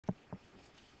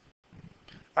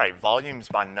All right, volumes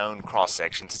by known cross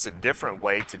sections. It's a different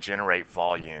way to generate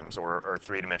volumes or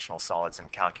three-dimensional solids in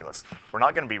calculus. We're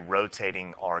not going to be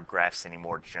rotating our graphs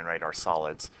anymore to generate our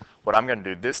solids. What I'm going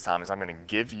to do this time is I'm going to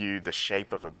give you the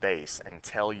shape of a base and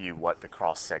tell you what the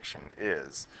cross section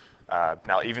is.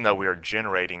 Now, even though we are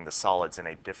generating the solids in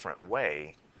a different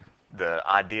way, the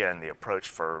idea and the approach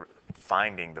for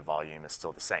finding the volume is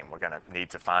still the same. We're going to need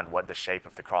to find what the shape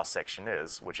of the cross section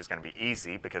is, which is going to be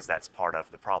easy because that's part of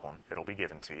the problem. It'll be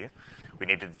given to you. We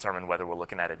need to determine whether we're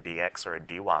looking at a dx or a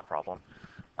dy problem.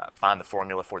 Find the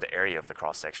formula for the area of the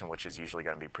cross section, which is usually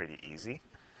going to be pretty easy.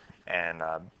 And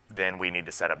then we need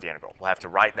to set up the integral. We'll have to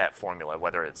write that formula,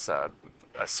 whether it's a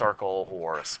circle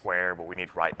or a square, but we need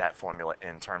to write that formula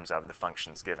in terms of the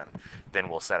functions given. Then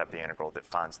we'll set up the integral that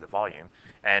finds the volume.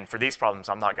 And for these problems,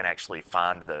 I'm not going to actually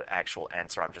find the actual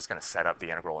answer. I'm just going to set up the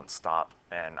integral and stop.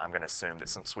 And I'm going to assume that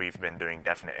since we've been doing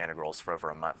definite integrals for over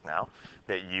a month now,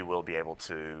 that you will be able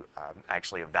to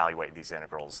actually evaluate these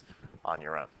integrals on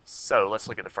your own. So let's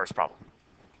look at the first problem.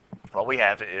 What we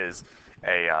have is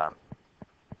a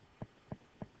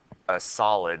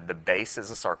solid. The base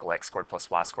is a circle, x squared plus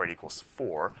y squared equals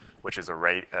 4, which is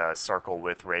a circle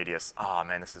with radius. Oh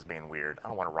man, this is being weird. I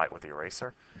don't want to write with the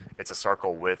eraser. It's a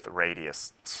circle with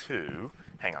radius 2.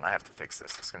 Hang on, I have to fix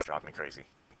this. It's going to drive me crazy.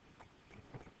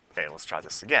 Okay, let's try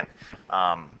this again.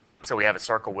 So we have a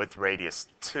circle with radius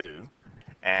 2,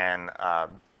 and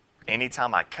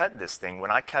anytime I cut this thing,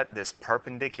 when I cut this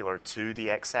perpendicular to the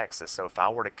x-axis, so if I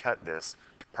were to cut this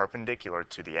perpendicular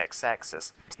to the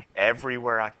x-axis,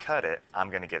 everywhere I cut it, I'm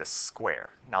going to get a square.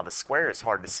 Now the square is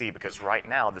hard to see because right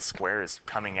now the square is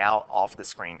coming out off the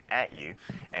screen at you,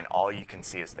 and all you can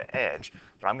see is the edge.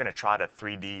 But I'm going to try to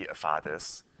 3D-ify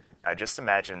this. Just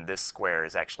imagine this square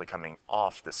is actually coming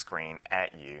off the screen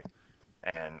at you,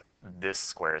 and this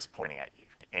square is pointing at you.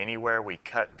 Anywhere we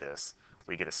cut this,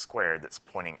 we get a square that's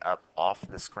pointing up off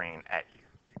the screen at you.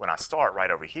 When I start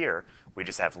right over here, we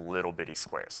just have little bitty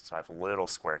squares. So I have a little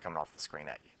square coming off the screen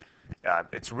at you.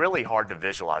 It's really hard to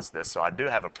visualize this, so I do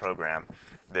have a program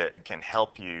that can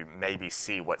help you maybe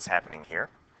see what's happening here.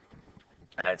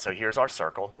 And so here's our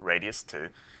circle, radius 2,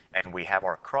 and we have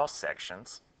our cross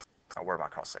sections. Where are my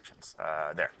cross sections?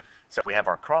 There. So we have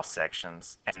our cross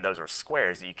sections, and those are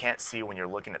squares that you can't see when you're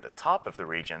looking at the top of the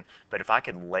region. But if I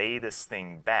could lay this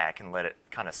thing back and let it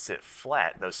kind of sit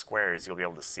flat, those squares you'll be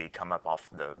able to see come up off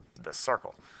the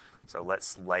circle. So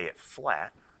let's lay it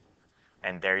flat,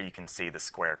 and there you can see the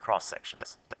square cross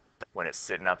sections. When it's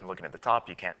sitting up and looking at the top,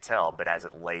 you can't tell, but as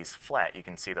it lays flat, you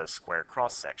can see those square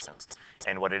cross sections.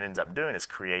 And what it ends up doing is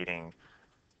creating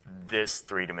this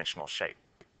three-dimensional shape.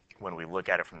 When we look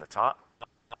at it from the top,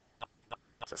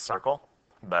 it's a circle,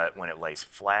 but when it lays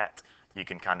flat, you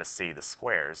can kind of see the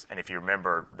squares. And if you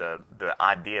remember, the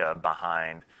idea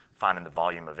behind finding the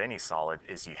volume of any solid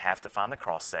is you have to find the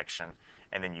cross section,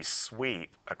 and then you sweep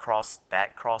across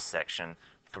that cross section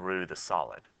through the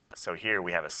solid. So here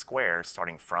we have a square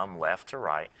starting from left to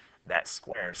right. That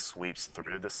square sweeps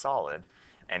through the solid,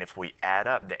 and if we add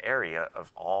up the area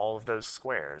of all of those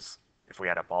squares, if we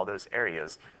add up all those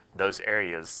areas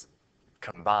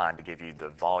combine to give you the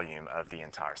volume of the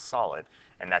entire solid,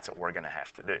 and that's what we're going to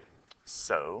have to do.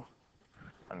 So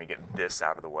let me get this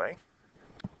out of the way,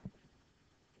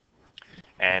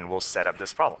 and we'll set up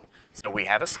this problem. So we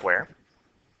have a square,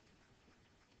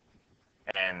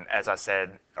 and as I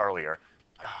said earlier,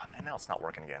 man, now it's not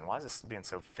working again. Why is this being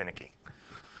so finicky?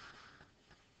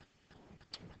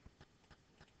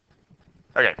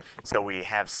 Okay, so we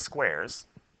have squares.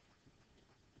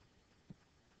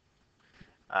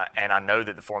 And I know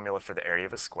that the formula for the area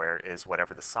of a square is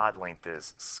whatever the side length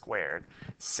is squared.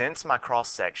 Since my cross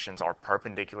sections are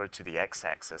perpendicular to the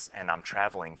x-axis and I'm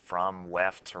traveling from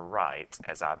left to right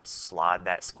as I slide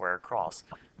that square across,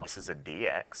 this is a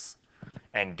dx.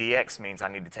 And dx means I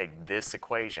need to take this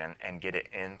equation and get it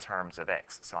in terms of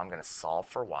x. So I'm going to solve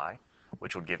for y,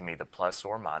 which will give me the plus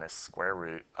or minus square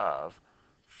root of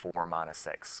 4 minus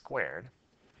x squared.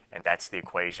 And that's the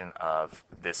equation of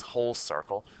this whole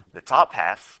circle. The top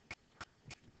half,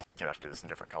 you have to do this in a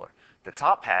different color. The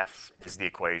top half is the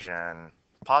equation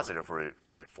positive root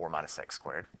 4 minus x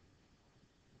squared.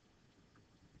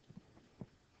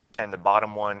 And the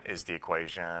bottom one is the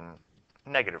equation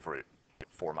negative root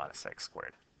 4 minus x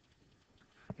squared.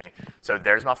 Okay. So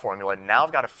there's my formula. Now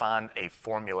I've got to find a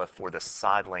formula for the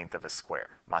side length of a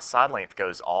square. My side length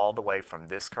goes all the way from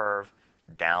this curve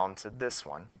down to this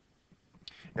one.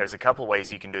 There's a couple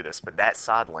ways you can do this, but that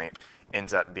side length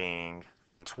ends up being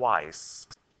twice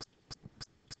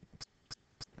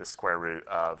the square root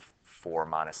of 4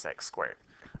 minus x squared.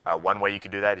 One way you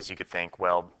could do that is you could think,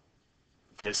 well,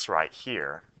 this right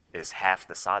here is half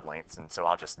the side lengths, and so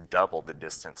I'll just double the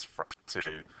distance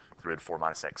to root 4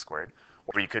 minus x squared.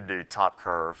 Or you could do top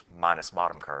curve minus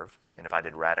bottom curve, and if I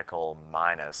did radical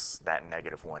minus that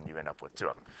 -1, you end up with 2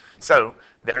 of them. So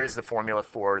there is the formula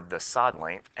for the side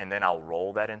length, and then I'll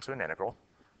roll that into an integral,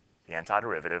 the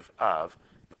antiderivative of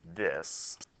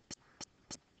this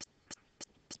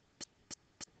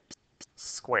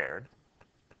squared.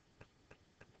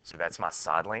 So that's my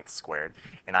side length squared,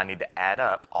 and I need to add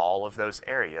up all of those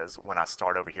areas when I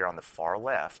start over here on the far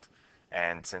left.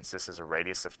 And since this is a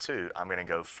radius of 2, I'm going to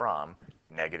go from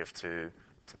 -2 to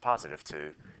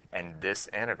 +2, and this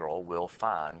integral will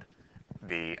find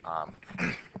the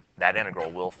that integral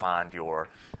will find your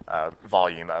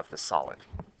volume of the solid.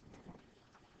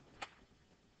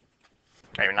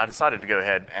 And I decided to go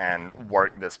ahead and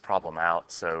work this problem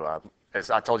out. So as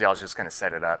I told you, I was just going to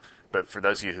set it up. But for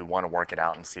those of you who want to work it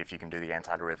out and see if you can do the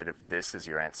antiderivative, this is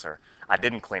your answer. I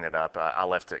didn't clean it up. I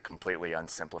left it completely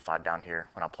unsimplified down here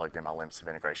when I plugged in my limits of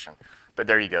integration. But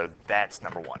there you go. That's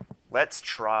number 1. Let's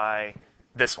try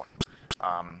this one.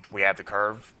 We have the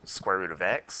curve square root of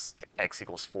x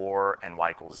equals 4, and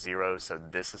y equals 0. So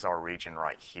this is our region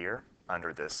right here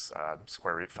under this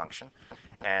square root function.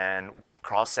 And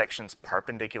cross sections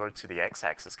perpendicular to the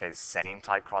x-axis, okay, same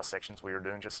type cross sections we were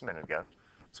doing just a minute ago.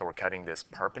 So we're cutting this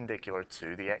perpendicular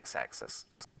to the x-axis.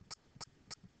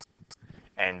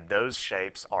 And those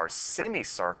shapes are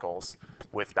semicircles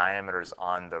with diameters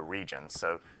on the region.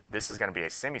 So this is going to be a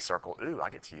semicircle. Ooh, I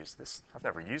get to use this. I've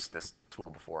never used this tool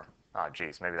before. Oh,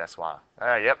 geez, maybe that's why.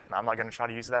 Yep, I'm not going to try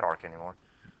to use that arc anymore.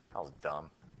 That was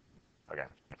dumb. Okay.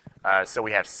 So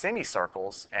we have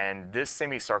semicircles, and this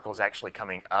semicircle is actually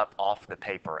coming up off the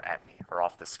paper at me, or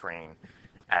off the screen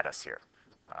at us here.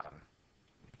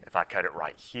 If I cut it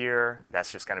right here,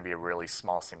 that's just going to be a really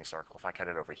small semicircle. If I cut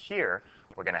it over here,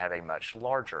 we're going to have a much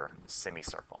larger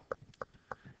semicircle.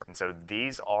 And so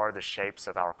these are the shapes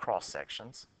of our cross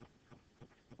sections.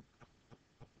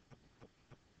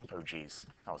 Oh, geez,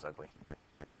 that was ugly.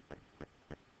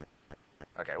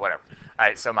 Okay, whatever. All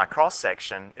right, so my cross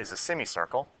section is a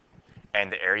semicircle,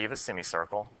 and the area of a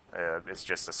semicircle is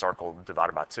just a circle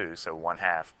divided by 2, so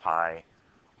 1/2 pi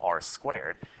r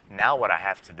squared. Now what I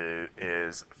have to do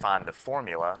is find the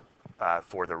formula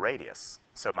for the radius.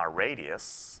 So my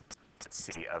radius, let's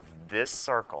see, of this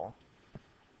circle,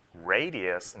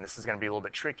 radius, and this is going to be a little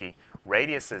bit tricky,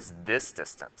 radius is this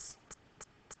distance.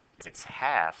 It's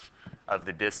half of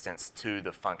the distance to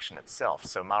the function itself.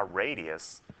 So my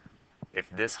radius, if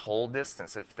this whole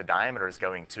distance, if the diameter is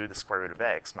going to the square root of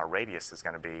x, my radius is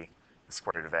going to be the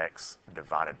square root of x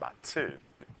divided by 2.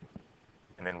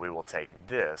 And then we will take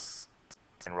this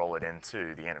and roll it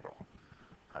into the integral.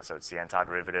 So it's the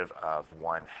antiderivative of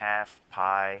 1/2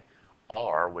 pi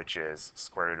r, which is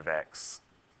square root of x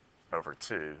over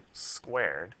 2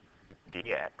 squared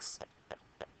dx.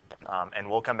 And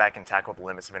we'll come back and tackle the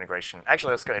limits of integration.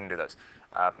 Actually, let's go ahead and do those.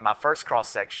 My first cross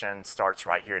section starts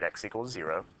right here at x equals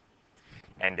 0.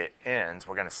 And it ends,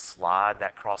 we're going to slide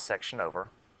that cross section over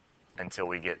until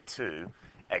we get to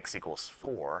x equals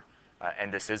 4.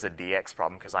 And this is a dx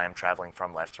problem because I am traveling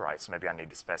from left to right, so maybe I need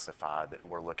to specify that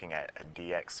we're looking at a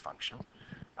dx function.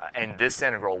 And this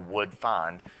integral would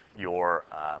find your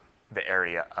the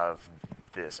area of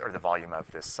this, or the volume of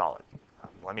this solid.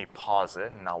 Let me pause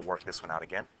it, and I'll work this one out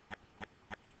again.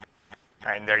 All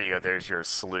right, and there you go. There's your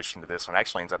solution to this one.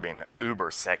 Actually ends up being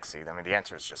uber sexy. I mean, the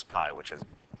answer is just pi, which is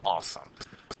awesome.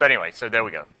 But anyway, so there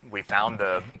we go. We found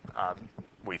the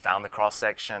cross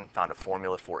section, found a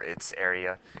formula for its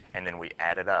area, and then we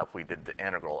added up. We did the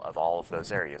integral of all of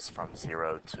those areas from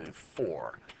 0 to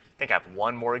 4. I think I have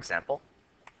one more example.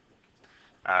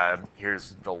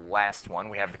 Here's the last one.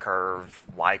 We have the curve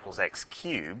y equals x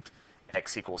cubed,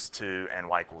 x equals 2, and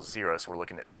y equals 0. So we're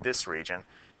looking at this region.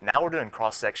 Now we're doing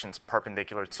cross sections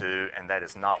perpendicular to, and that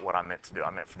is not what I meant to do. I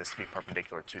meant for this to be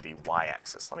perpendicular to the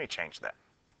y-axis. Let me change that.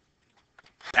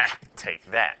 Take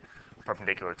that.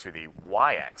 Perpendicular to the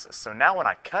y-axis. So now when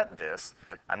I cut this,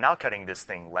 I'm now cutting this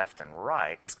thing left and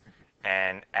right,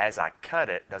 and as I cut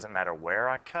it, doesn't matter where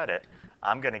I cut it,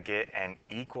 I'm going to get an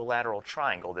equilateral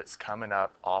triangle that's coming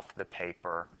up off the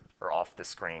paper or off the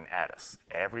screen at us.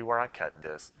 Everywhere I cut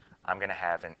this, I'm going to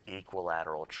have an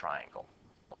equilateral triangle.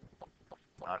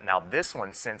 Now this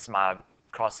one, since my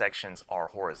cross sections are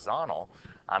horizontal,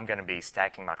 I'm going to be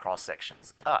stacking my cross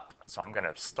sections up. So I'm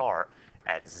going to start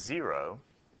at 0,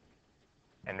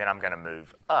 and then I'm going to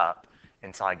move up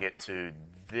until I get to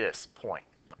this point.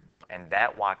 And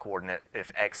that y-coordinate,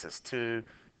 if x is 2,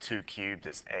 2 cubed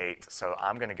is 8. So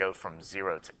I'm going to go from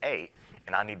 0 to 8,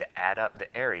 and I need to add up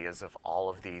the areas of all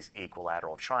of these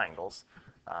equilateral triangles.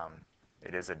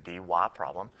 It is a dy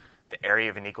problem. The area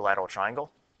of an equilateral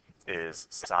triangle is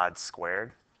side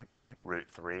squared, root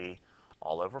 3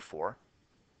 all over 4.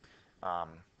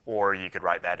 Or you could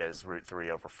write that as root 3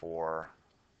 over 4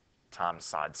 times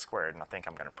side squared, and I think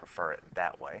I'm going to prefer it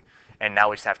that way. And now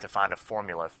we just have to find a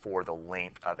formula for the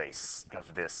length of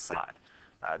this side.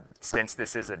 Since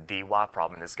this is a dy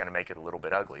problem, this is going to make it a little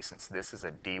bit ugly. Since this is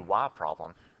a dy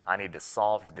problem, I need to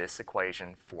solve this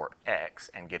equation for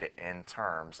x and get it in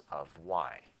terms of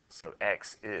y. So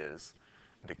x is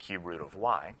the cube root of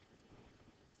y.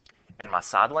 And my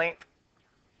side length,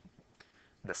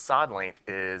 the side length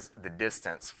is the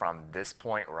distance from this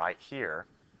point right here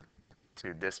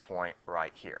to this point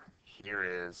right here. Here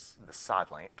is the side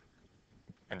length.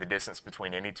 And the distance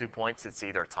between any 2 points, it's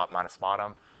either top minus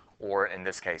bottom, or in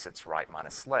this case, it's right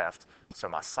minus left. So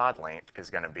my side length is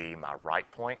going to be my right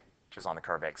point, which is on the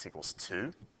curve x equals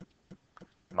 2,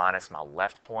 minus my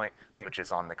left point, which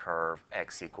is on the curve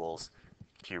x equals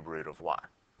cube root of y.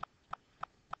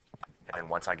 And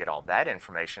once I get all that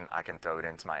information, I can throw it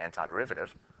into my antiderivative.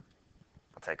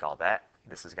 I'll take all that.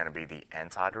 This is going to be the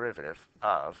antiderivative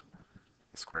of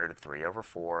the square root of 3 over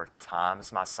 4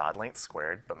 times my side length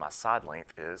squared, but my side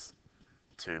length is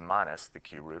 2 minus the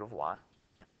cube root of y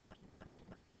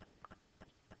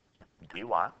dy.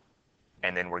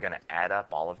 And then we're going to add up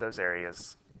all of those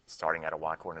areas starting at a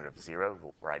y coordinate of 0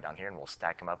 right down here, and we'll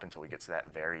stack them up until we get to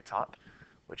that very top,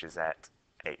 which is at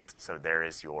 8. So there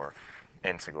is your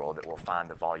integral that will find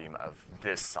the volume of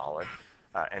this solid.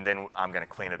 And then I'm going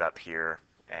to clean it up here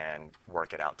and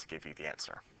work it out to give you the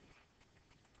answer.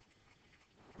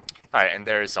 All right, and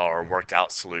there's our worked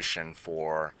out solution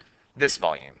for this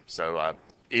volume. So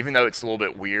even though it's a little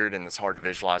bit weird and it's hard to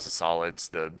visualize the solids,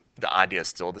 the idea is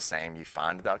still the same. You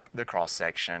find the cross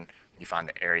section, you find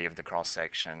the area of the cross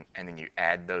section, and then you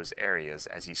add those areas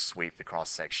as you sweep the cross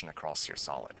section across your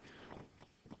solid.